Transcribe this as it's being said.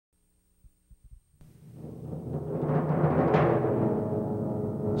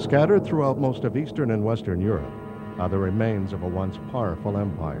Scattered throughout most of Eastern and Western Europe are the remains of a once powerful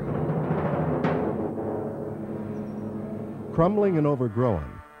empire. Crumbling and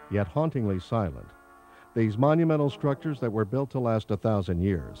overgrown, yet hauntingly silent, these monumental structures that were built to last 1,000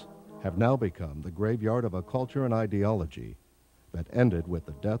 years have now become the graveyard of a culture and ideology that ended with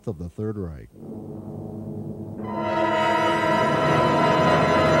the death of the Third Reich.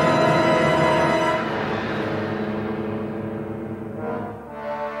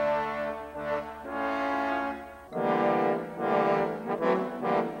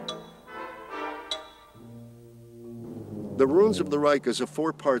 The Ruins of the Reich is a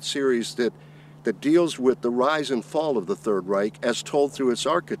four-part series that deals with the rise and fall of the Third Reich as told through its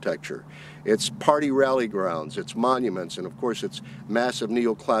architecture, its party rally grounds, its monuments, and of course its massive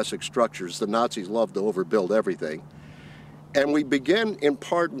neoclassic structures. The Nazis loved to overbuild everything. And we begin in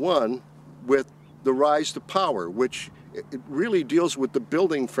part one with the rise to power, which it really deals with the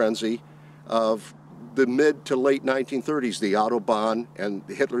building frenzy of the mid to late 1930s, the Autobahn and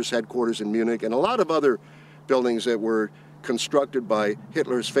Hitler's headquarters in Munich, and a lot of other buildings that were constructed by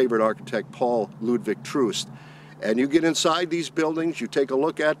Hitler's favorite architect, Paul Ludwig Troost. And you get inside these buildings, you take a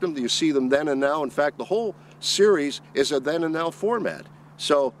look at them, you see them then and now. In fact, the whole series is a then and now format.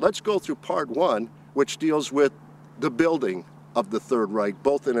 So let's go through part one, which deals with the building of the Third Reich,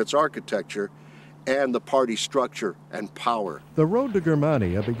 both in its architecture and the party structure and power. The road to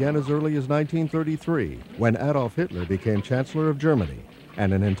Germania began as early as 1933, when Adolf Hitler became Chancellor of Germany,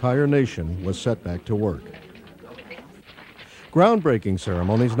 and an entire nation was set back to work. Groundbreaking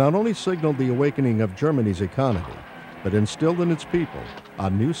ceremonies not only signaled the awakening of Germany's economy, but instilled in its people a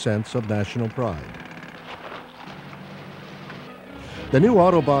new sense of national pride. The new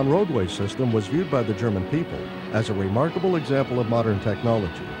Autobahn roadway system was viewed by the German people as a remarkable example of modern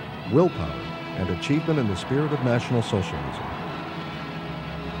technology, willpower, and achievement in the spirit of National Socialism.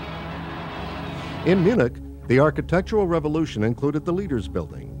 In Munich, the architectural revolution included the Leaders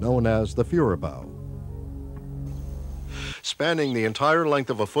Building, known as the Führerbau. Spanning the entire length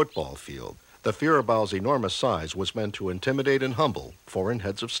of a football field, the Führerbau's enormous size was meant to intimidate and humble foreign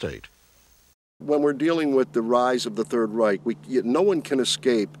heads of state. When we're dealing with the rise of the Third Reich, no one can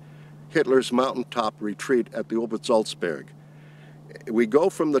escape Hitler's mountaintop retreat at the Obersalzberg. We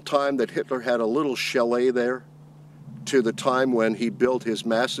go from the time that Hitler had a little chalet there to the time when he built his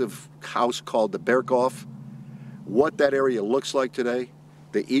massive house called the Berghof. What that area looks like today,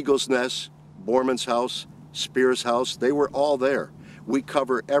 the Eagle's Nest, Bormann's house, Speer's house, they were all there. We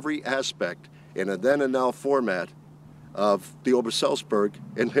cover every aspect in a then and now format of the Obersalzberg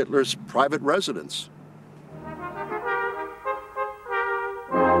in Hitler's private residence.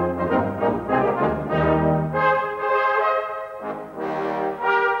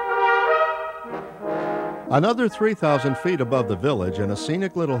 Another 3,000 feet above the village, in a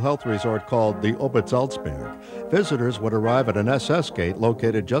scenic little health resort called the Obersalzberg, visitors would arrive at an SS gate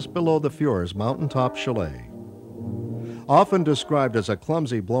located just below the Führer's mountaintop chalet. Often described as a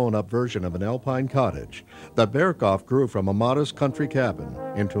clumsy, blown-up version of an alpine cottage, the Berghof grew from a modest country cabin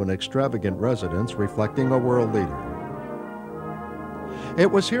into an extravagant residence reflecting a world leader. It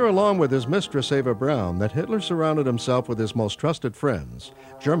was here, along with his mistress Eva Braun, that Hitler surrounded himself with his most trusted friends,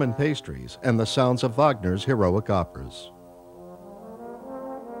 German pastries, and the sounds of Wagner's heroic operas.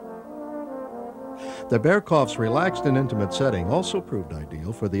 The Berghof's relaxed and intimate setting also proved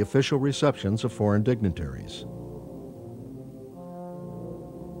ideal for the official receptions of foreign dignitaries.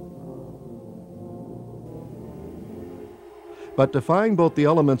 But defying both the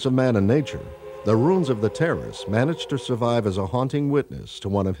elements of man and nature, the ruins of the terrace managed to survive as a haunting witness to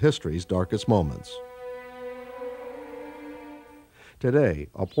one of history's darkest moments. Today,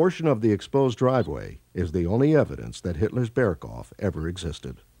 a portion of the exposed driveway is the only evidence that Hitler's Berghof ever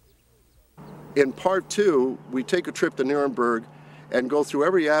existed. In part two, we take a trip to Nuremberg and go through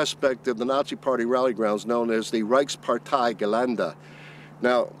every aspect of the Nazi Party rally grounds known as the Reichspartei Gelände.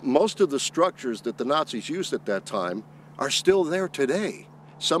 Now, most of the structures that the Nazis used at that time are still there today.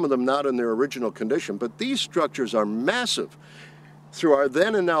 Some of them not in their original condition, but these structures are massive. Through our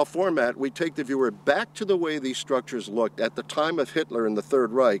then and now format, we take the viewer back to the way these structures looked at the time of Hitler and the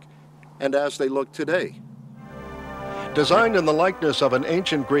Third Reich, and as they look today. Designed in the likeness of an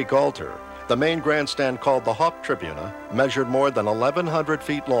ancient Greek altar, the main grandstand, called the Haupttribüne, measured more than 1,100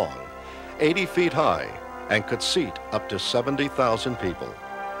 feet long, 80 feet high, and could seat up to 70,000 people.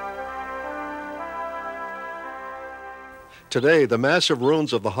 Today, the massive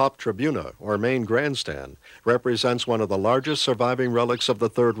ruins of the Haupttribüne, or main grandstand, represents one of the largest surviving relics of the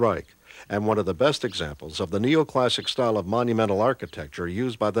Third Reich and one of the best examples of the neoclassic style of monumental architecture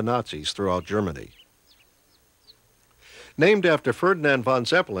used by the Nazis throughout Germany. Named after Ferdinand von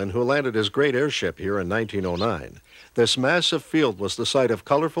Zeppelin, who landed his great airship here in 1909, this massive field was the site of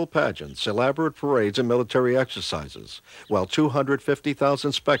colorful pageants, elaborate parades, and military exercises, while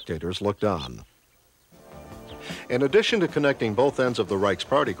 250,000 spectators looked on. In addition to connecting both ends of the Reich's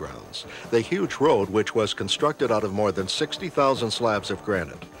party grounds, the huge road, which was constructed out of more than 60,000 slabs of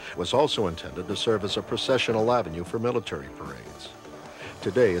granite, was also intended to serve as a processional avenue for military parades.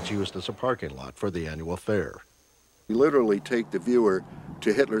 Today, it's used as a parking lot for the annual fair. We literally take the viewer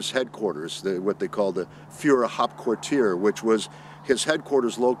to Hitler's headquarters, what they call the Führerhauptquartier, which was his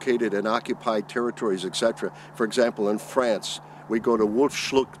headquarters located in occupied territories, etc. For example, in France, we go to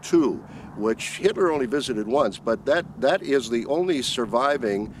Wolfschluck II, which Hitler only visited once, but that is the only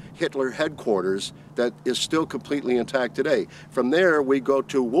surviving Hitler headquarters that is still completely intact today. From there, we go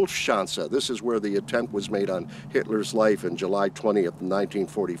to Wolfschanze. This is where the attempt was made on Hitler's life in July 20th,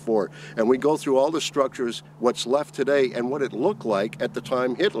 1944. And we go through all the structures, what's left today, and what it looked like at the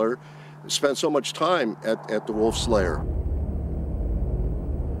time Hitler spent so much time at the Wolf's Lair.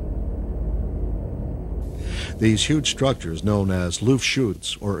 These huge structures, known as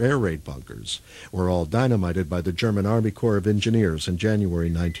Luftschutz or air raid bunkers, were all dynamited by the German Army Corps of Engineers in January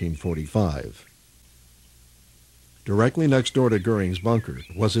 1945. Directly next door to Goering's bunker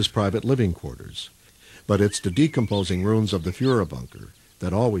was his private living quarters, but it's the decomposing ruins of the Führer bunker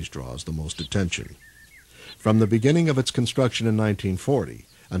that always draws the most attention. From the beginning of its construction in 1940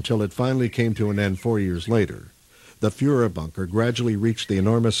 until it finally came to an end 4 years later, the Führer bunker gradually reached the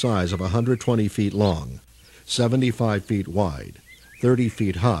enormous size of 120 feet long, 75 feet wide, 30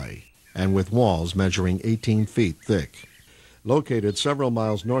 feet high, and with walls measuring 18 feet thick. Located several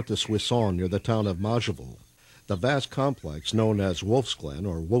miles north of Soissons near the town of Mageville, the vast complex known as Wolfsglen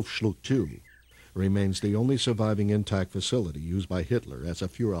or Wolfschluck II remains the only surviving intact facility used by Hitler as a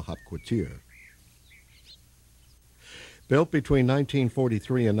Führerhauptquartier. Built between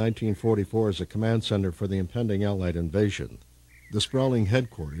 1943 and 1944 as a command center for the impending Allied invasion, the sprawling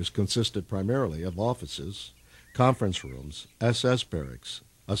headquarters consisted primarily of offices, conference rooms, SS barracks,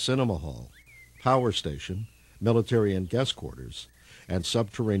 a cinema hall, power station, military and guest quarters, and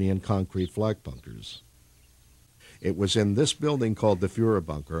subterranean concrete flak bunkers. It was in this building called the Führer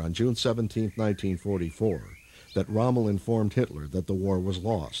bunker on June 17, 1944, that Rommel informed Hitler that the war was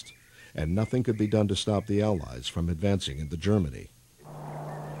lost, and nothing could be done to stop the Allies from advancing into Germany.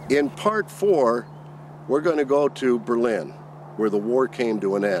 In Part 4, we're going to go to Berlin, where the war came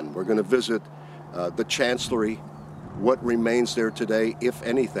to an end. We're going to visit the Chancellery, what remains there today, if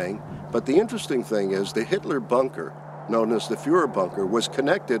anything. But the interesting thing is the Hitler bunker, known as the Führer bunker, was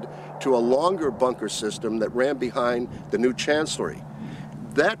connected to a longer bunker system that ran behind the new Chancellery.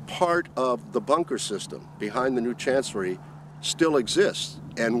 That part of the bunker system behind the new Chancellery still exists,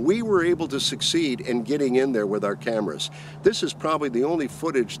 and we were able to succeed in getting in there with our cameras. This is probably the only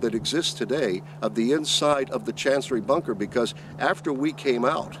footage that exists today of the inside of the Chancellery bunker, because after we came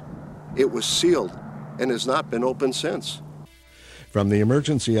out, it was sealed and has not been opened since. From the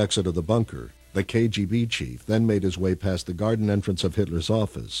emergency exit of the bunker, the KGB chief then made his way past the garden entrance of Hitler's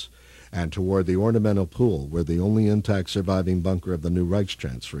office and toward the ornamental pool where the only intact surviving bunker of the new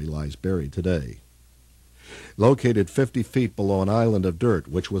Reichschancellery lies buried today. Located 50 feet below an island of dirt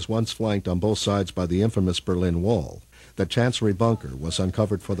which was once flanked on both sides by the infamous Berlin Wall, the Chancellery bunker was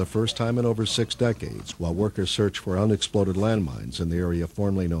uncovered for the first time in over 6 decades while workers searched for unexploded landmines in the area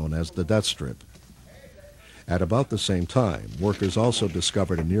formerly known as the Death Strip. At about the same time, workers also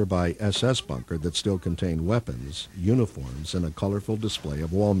discovered a nearby SS bunker that still contained weapons, uniforms, and a colorful display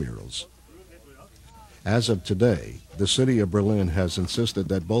of wall murals. As of today, the city of Berlin has insisted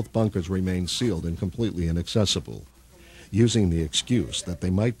that both bunkers remain sealed and completely inaccessible, using the excuse that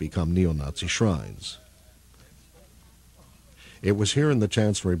they might become neo-Nazi shrines. It was here in the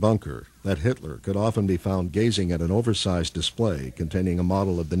Chancellery bunker that Hitler could often be found gazing at an oversized display containing a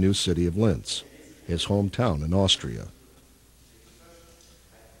model of the new city of Linz, his hometown in Austria.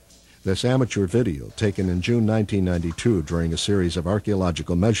 This amateur video, taken in June 1992 during a series of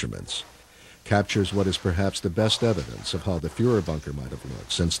archaeological measurements, captures what is perhaps the best evidence of how the Führer bunker might have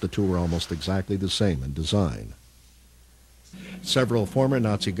looked, since the two were almost exactly the same in design. Several former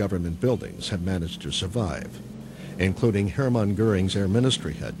Nazi government buildings have managed to survive, including Hermann Goering's Air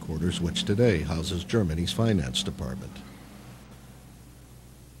Ministry headquarters, which today houses Germany's finance department.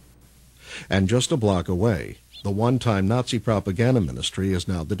 And just a block away, the one-time Nazi propaganda ministry is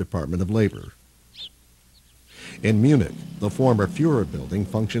now the Department of Labor. In Munich, the former Führer building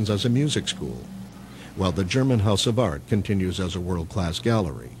functions as a music school, while the German House of Art continues as a world-class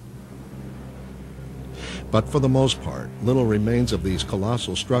gallery. But for the most part, little remains of these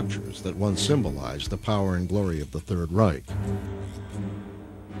colossal structures that once symbolized the power and glory of the Third Reich.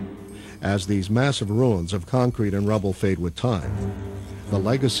 As these massive ruins of concrete and rubble fade with time, the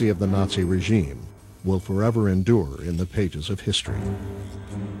legacy of the Nazi regime will forever endure in the pages of history.